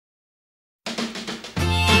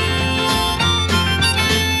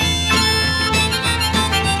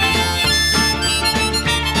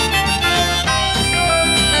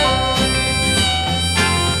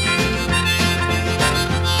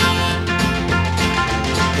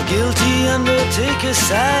undertaker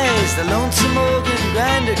sighs, the lonesome organ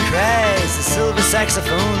grinder cries, the silver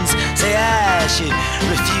saxophones say I should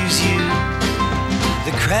refuse you.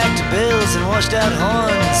 The cracked bells and washed out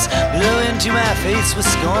horns blow into my face with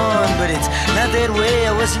scorn, but it's not that way,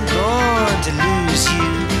 I wasn't born to lose you.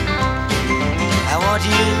 I want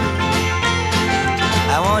you,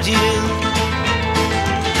 I want you,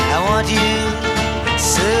 I want you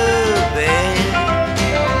so bad.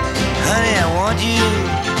 Honey, I want you.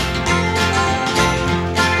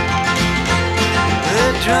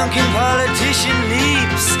 The drunken politician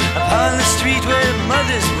leaps upon the street where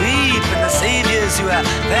mothers weep, and the saviors who are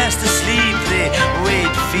fast asleep, they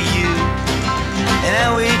wait for you. And I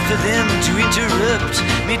wait for them to interrupt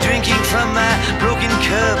me drinking from my broken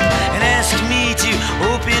cup and ask me to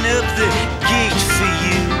open up the gate for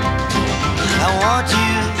you. I want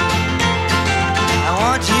you, I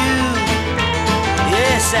want you,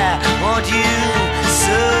 yes, I want you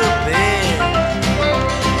so bad.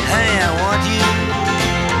 Honey, I want you.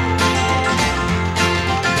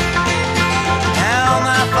 Now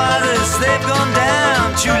my fathers, they've gone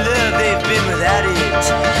down, true love, they've been without it,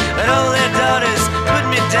 but all their daughters put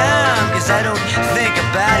me down, cause I don't think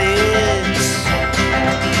about it.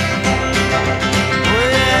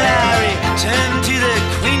 Well, I return to the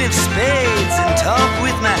Queen of Spades and talk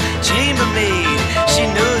with my chambermaid. She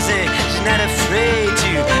knows it, she's not afraid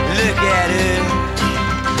to look at her.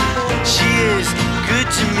 She is good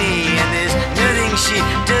to me, and there's nothing she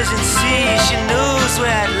doesn't see. She knows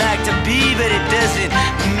where I'd like to be, but it doesn't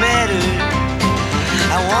matter.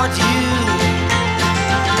 I want you,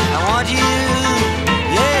 I want you,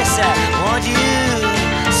 yes, I want you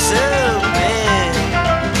so bad.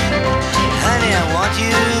 Honey, I want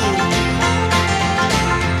you.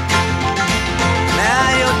 Now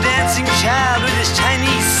your dancing child with his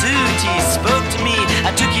Chinese suit, he spoke to me,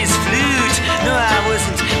 I took his flute. No, I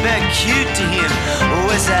wasn't very cute to him,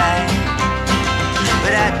 was I?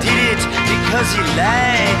 But I did it because he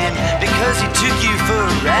lied, and because he took you for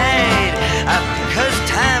a ride, because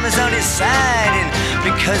time is on his side, and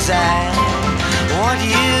because I want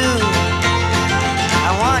you.